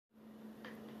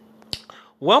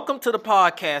Welcome to the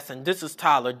podcast, and this is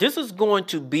Tyler. This is going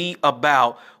to be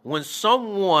about when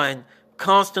someone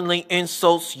constantly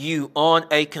insults you on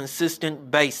a consistent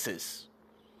basis.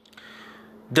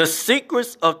 The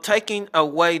secrets of taking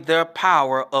away their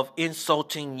power of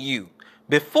insulting you.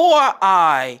 Before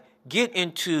I get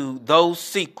into those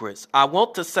secrets, I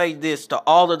want to say this to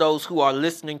all of those who are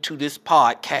listening to this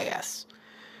podcast.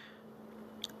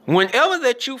 Whenever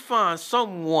that you find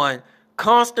someone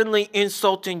constantly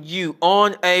insulting you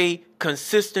on a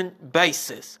consistent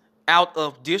basis out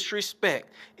of disrespect,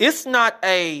 it's not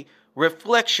a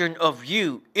reflection of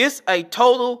you. It's a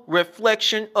total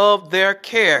reflection of their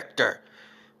character,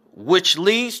 which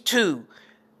leads to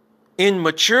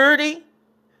immaturity.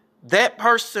 That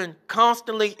person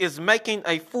constantly is making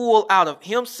a fool out of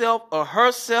himself or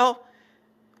herself,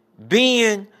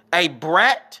 being a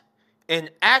brat, and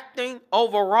acting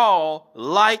overall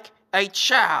like a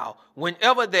child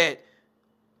whenever that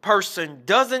person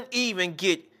doesn't even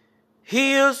get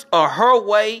his or her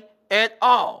way at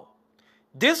all.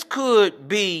 This could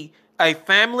be a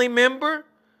family member,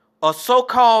 a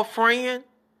so-called friend.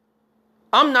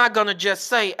 I'm not going to just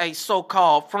say a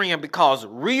so-called friend because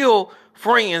real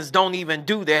friends don't even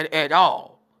do that at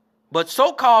all. But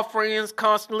so-called friends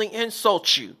constantly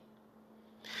insult you.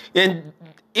 And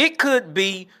it could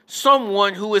be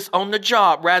someone who is on the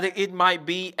job. Rather, it might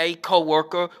be a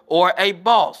coworker or a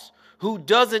boss who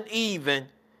doesn't even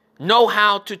know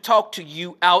how to talk to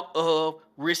you out of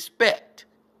respect.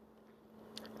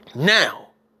 Now,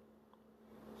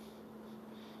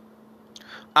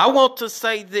 I want to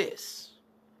say this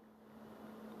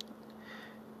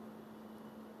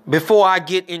before I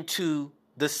get into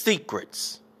the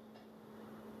secrets.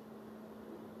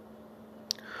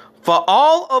 For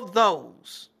all of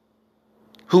those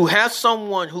who have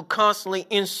someone who constantly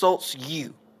insults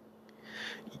you,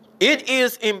 it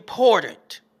is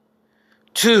important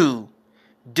to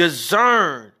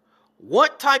discern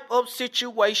what type of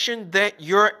situation that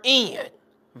you're in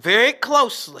very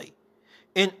closely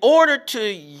in order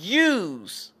to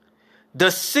use the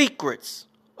secrets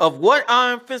of what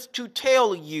I'm fit to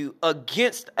tell you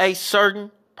against a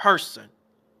certain person.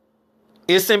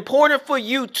 It's important for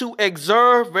you to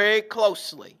observe very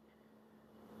closely.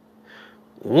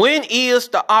 When is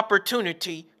the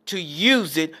opportunity to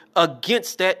use it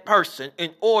against that person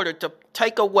in order to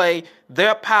take away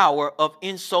their power of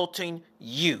insulting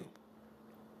you?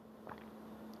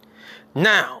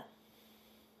 Now,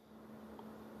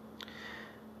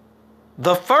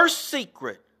 the first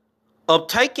secret of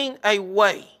taking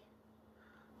away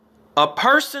a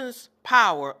person's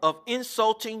power of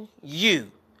insulting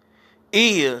you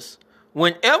is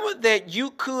whenever that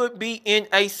you could be in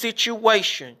a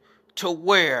situation to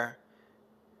where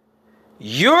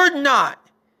you're not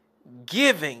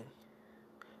giving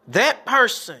that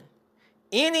person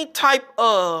any type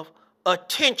of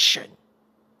attention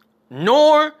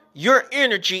nor your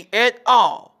energy at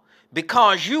all,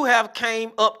 because you have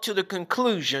came up to the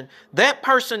conclusion that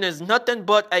person is nothing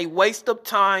but a waste of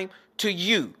time to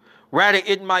you. Rather,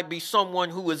 it might be someone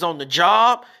who is on the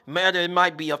job, rather it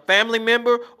might be a family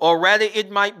member, or rather it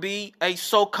might be a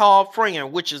so-called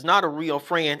friend, which is not a real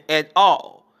friend at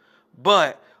all.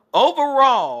 But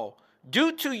overall,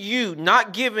 due to you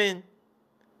not giving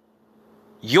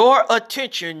your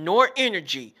attention nor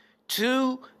energy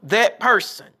to that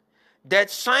person, that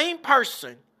same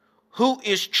person who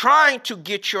is trying to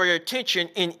get your attention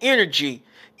and energy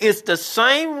is the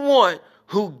same one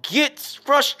who gets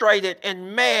frustrated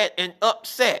and mad and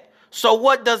upset. So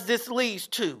what does this lead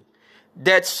to?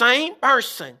 That same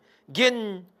person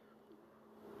getting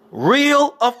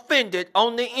real offended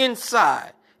on the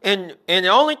inside. And the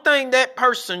only thing that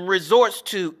person resorts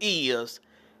to is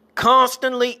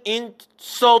constantly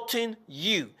insulting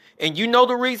you. And you know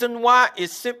the reason why?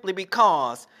 It's simply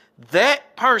because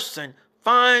that person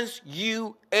finds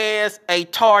you as a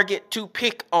target to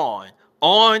pick on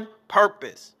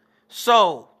purpose.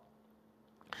 So,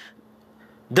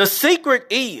 the secret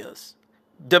is,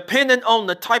 depending on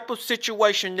the type of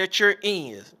situation that you're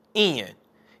in,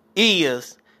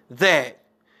 is that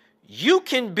you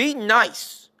can be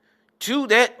nice to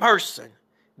that person,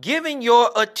 giving your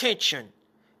attention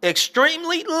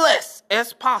extremely less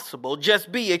as possible. Just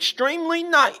be extremely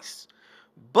nice,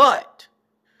 but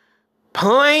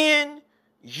plan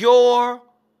your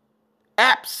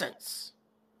absence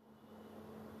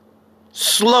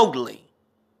slowly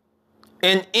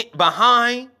and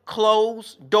behind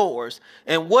closed doors.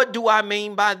 And what do I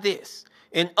mean by this?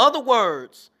 In other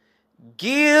words,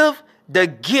 give the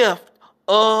gift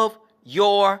of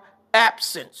your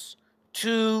absence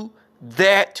to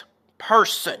that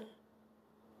person.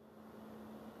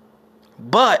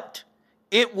 But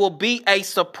it will be a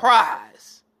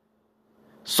surprise.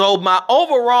 So my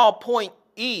overall point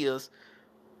is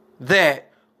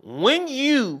that when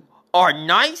you are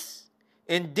nice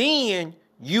and then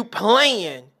you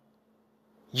plan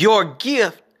your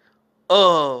gift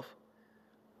of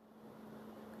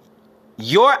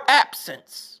your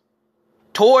absence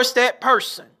towards that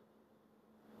person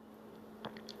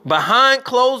behind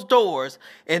closed doors,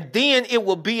 and then it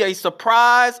will be a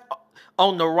surprise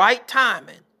on the right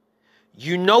timing,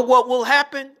 you know what will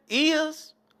happen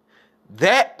is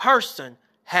that person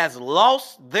has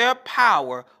lost their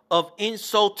power of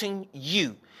insulting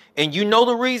you. And you know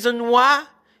the reason why?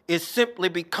 It's simply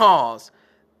because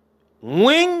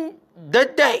when the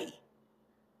day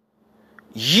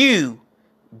you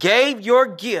gave your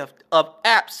gift of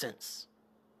absence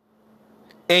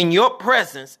and your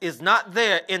presence is not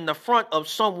there in the front of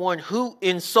someone who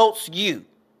insults you,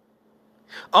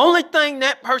 only thing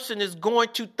that person is going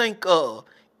to think of,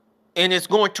 and it's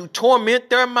going to torment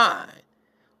their mind,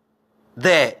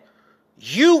 that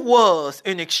you was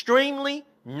an extremely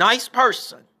nice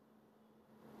person,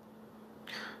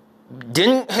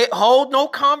 didn't hold no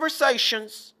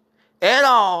conversations at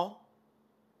all,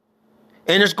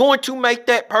 and it's going to make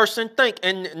that person think,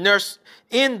 and there's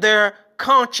in their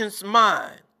conscious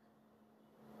mind,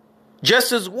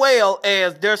 just as well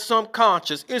as their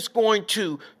subconscious, it's going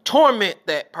to torment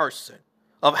that person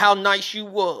of how nice you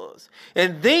was.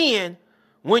 And then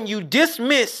when you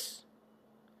dismiss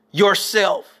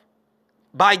yourself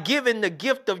by giving the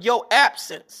gift of your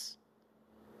absence,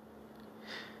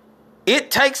 it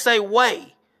takes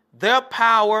away their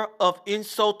power of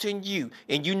insulting you.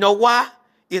 And you know why?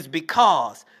 It's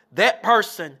because that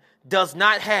person does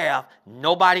not have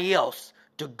nobody else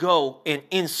to go and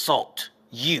insult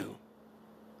you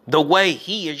the way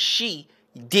he or she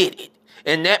did it.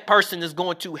 And that person is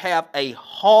going to have a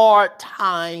hard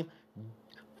time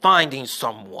finding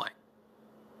someone.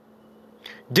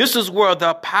 This is where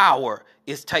the power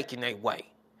is taken away.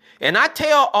 And I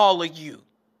tell all of you,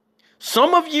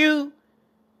 some of you,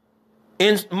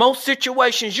 in most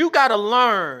situations, you got to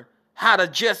learn how to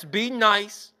just be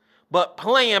nice, but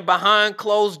playing behind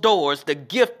closed doors the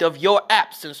gift of your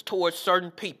absence towards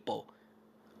certain people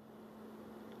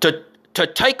to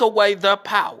take away their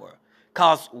power.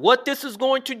 Because what this is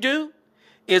going to do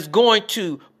is going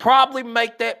to probably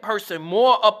make that person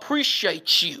more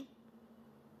appreciate you.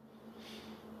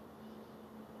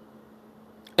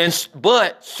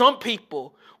 But some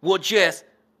people will just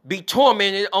be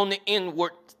tormented on the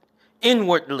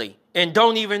inwardly and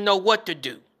don't even know what to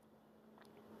do.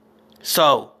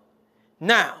 So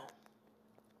now,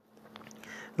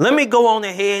 let me go on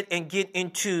ahead and get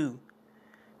into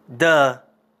the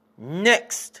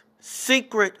next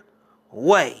secret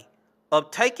way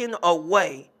of taking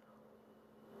away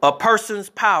a person's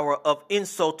power of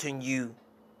insulting you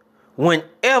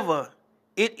whenever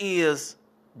it is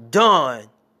done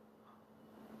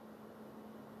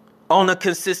on a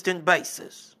consistent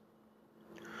basis.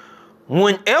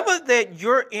 Whenever that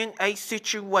you're in a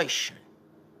situation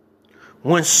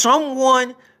when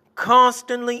someone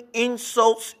constantly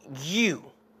insults you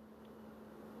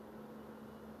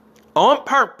on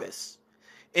purpose,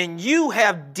 and you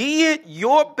have did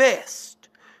your best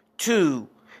to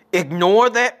ignore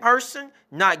that person,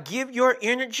 not give your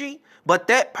energy, but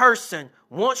that person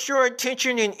wants your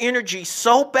attention and energy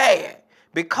so bad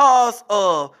because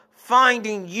of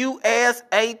finding you as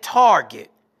a target,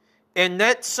 and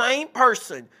that same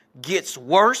person gets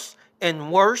worse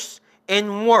and worse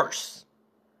and worse.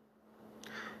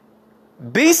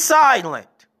 Be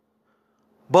silent,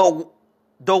 but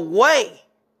the way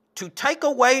to take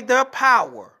away their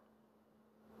power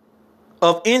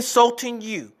of insulting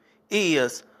you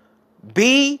is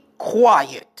be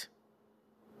quiet.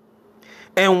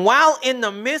 And while in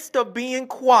the midst of being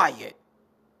quiet,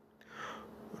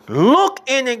 look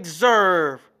and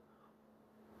observe,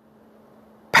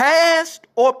 past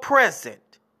or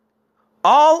present,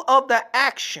 all of the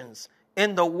actions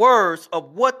and the words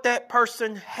of what that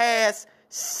person has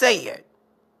said.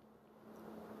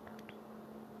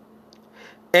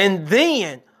 And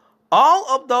then all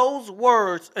of those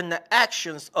words and the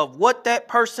actions of what that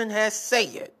person has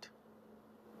said,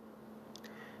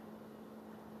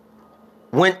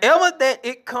 whenever that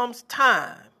it comes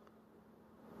time,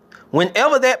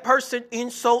 whenever that person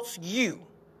insults you,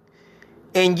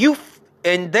 and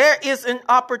there is an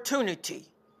opportunity,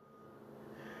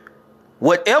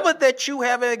 whatever that you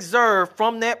have observed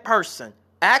from that person,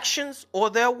 actions or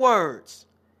their words,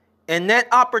 and that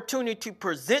opportunity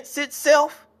presents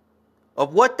itself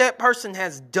of what that person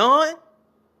has done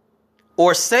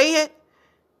or said,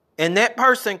 and that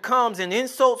person comes and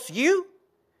insults you,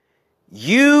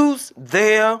 use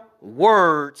their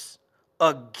words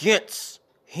against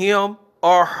him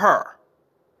or her.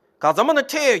 Because I'm going to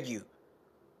tell you,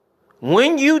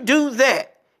 when you do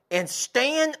that and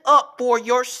stand up for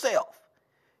yourself,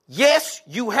 yes,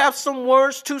 you have some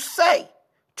words to say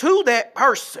to that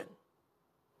person.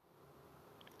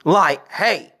 Like,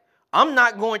 hey, I'm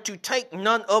not going to take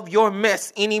none of your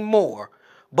mess anymore.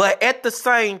 But at the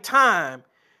same time,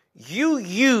 you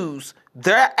use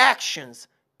their actions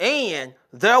and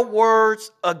their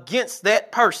words against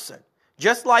that person.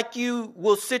 Just like you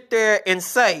will sit there and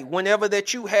say whenever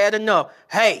that you had enough,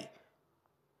 hey,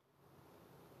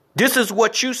 this is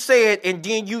what you said, and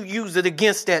then you use it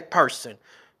against that person.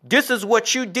 This is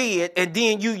what you did, and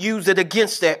then you use it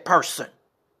against that person.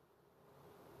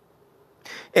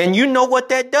 And you know what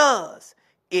that does?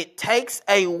 It takes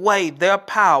away their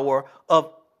power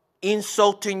of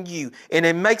insulting you. And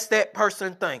it makes that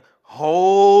person think,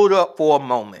 hold up for a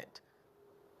moment.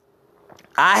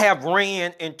 I have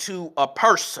ran into a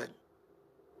person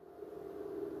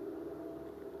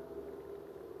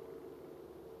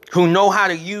who know how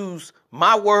to use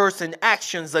my words and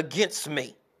actions against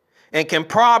me and can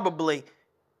probably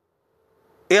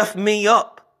F me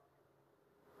up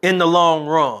in the long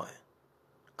run.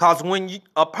 Because when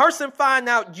a person find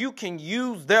out you can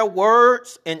use their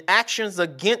words and actions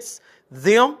against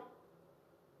them,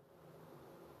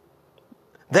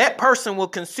 that person will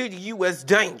consider you as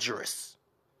dangerous.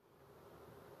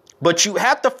 But you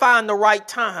have to find the right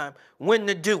time when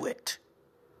to do it.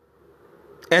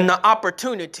 And the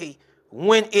opportunity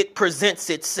when it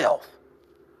presents itself.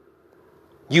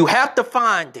 You have to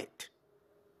find it.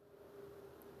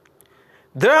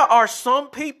 There are some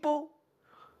people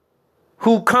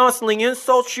who constantly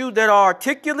insult you that are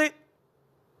articulate.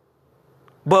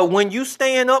 But when you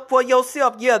stand up for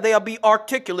yourself, yeah, they'll be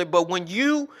articulate. But when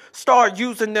you start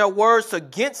using their words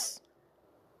against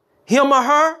him or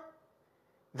her,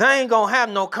 they ain't gonna have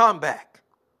no comeback.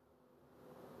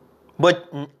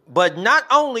 But not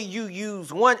only you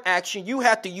use one action, you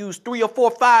have to use 3 or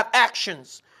 4 or 5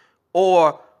 actions,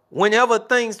 or whenever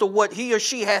things to what he or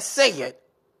she has said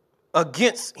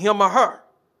against him or her.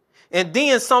 And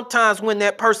then sometimes when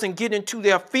that person get into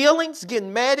their feelings,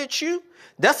 getting mad at you,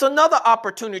 that's another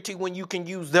opportunity when you can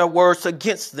use their words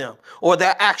against them or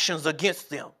their actions against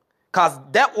them. Because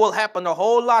that will happen a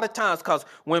whole lot of times. Because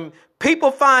when people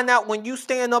find out when you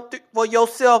stand up for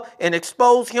yourself and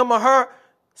expose him or her,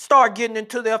 start getting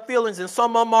into their feelings, and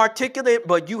some of them are articulate,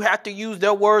 but you have to use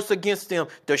their words against them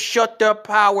to shut their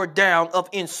power down of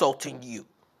insulting you.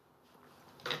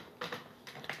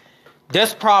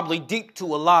 That's probably deep to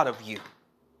a lot of you.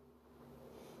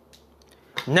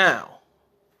 Now,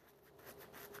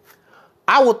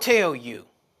 I will tell you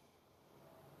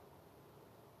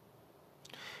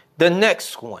the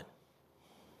next one.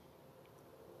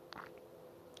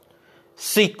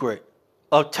 Secret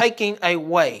of taking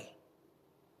away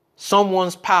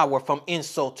someone's power from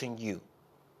insulting you.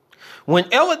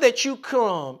 Whenever that you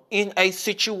come in a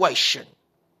situation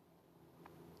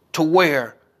to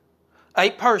where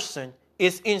a person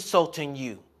is insulting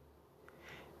you,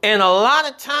 and a lot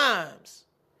of times,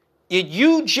 if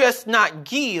you just not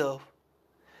give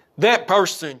that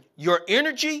person your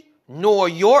energy nor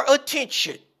your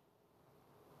attention,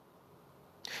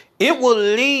 it will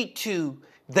lead to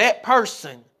that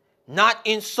person not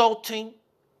insulting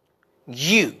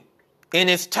you. And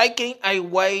it's taking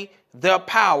away their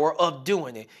power of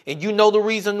doing it. And you know the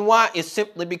reason why? It's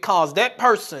simply because that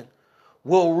person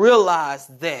will realize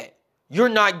that you're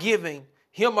not giving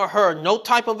him or her no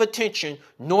type of attention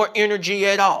nor energy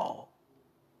at all.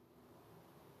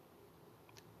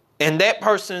 And that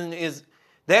person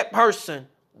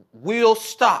will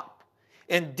stop.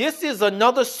 And this is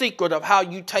another secret of how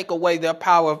you take away their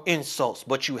power of insults.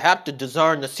 But you have to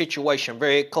discern the situation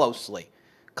very closely.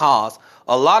 Because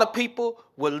a lot of people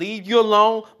will leave you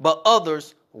alone, but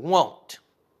others won't.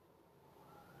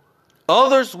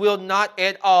 Others will not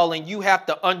at all. And you have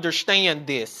to understand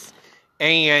this.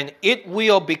 And it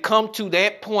will become to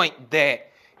that point that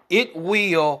it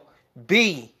will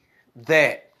be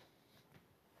that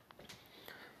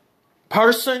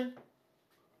person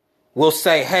will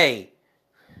say, hey,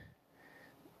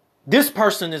 this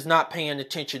person is not paying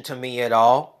attention to me at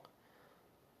all,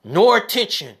 nor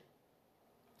attention.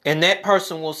 And that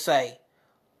person will say,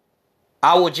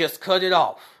 I will just cut it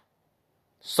off.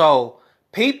 So,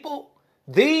 people,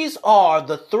 these are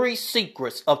the 3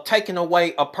 secrets of taking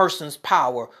away a person's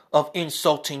power of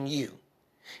insulting you.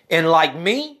 And like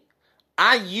me,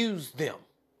 I use them.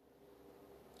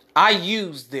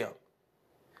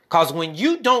 Because when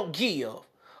you don't give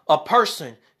a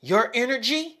person your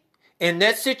energy in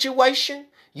that situation,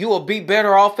 you will be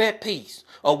better off at peace.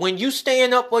 Or when you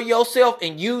stand up for yourself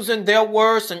and using their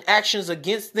words and actions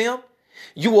against them,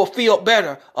 you will feel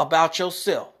better about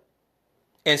yourself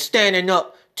and standing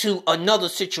up to another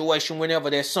situation whenever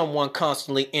there's someone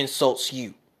constantly insults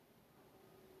you.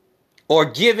 Or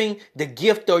giving the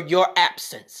gift of your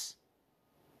absence.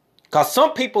 Because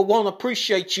some people won't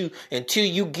appreciate you until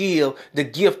you give the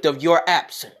gift of your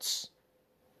absence.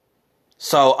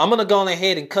 So I'm going to go on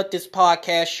ahead and cut this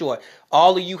podcast short.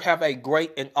 All of you have a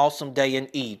great and awesome day and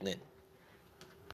evening.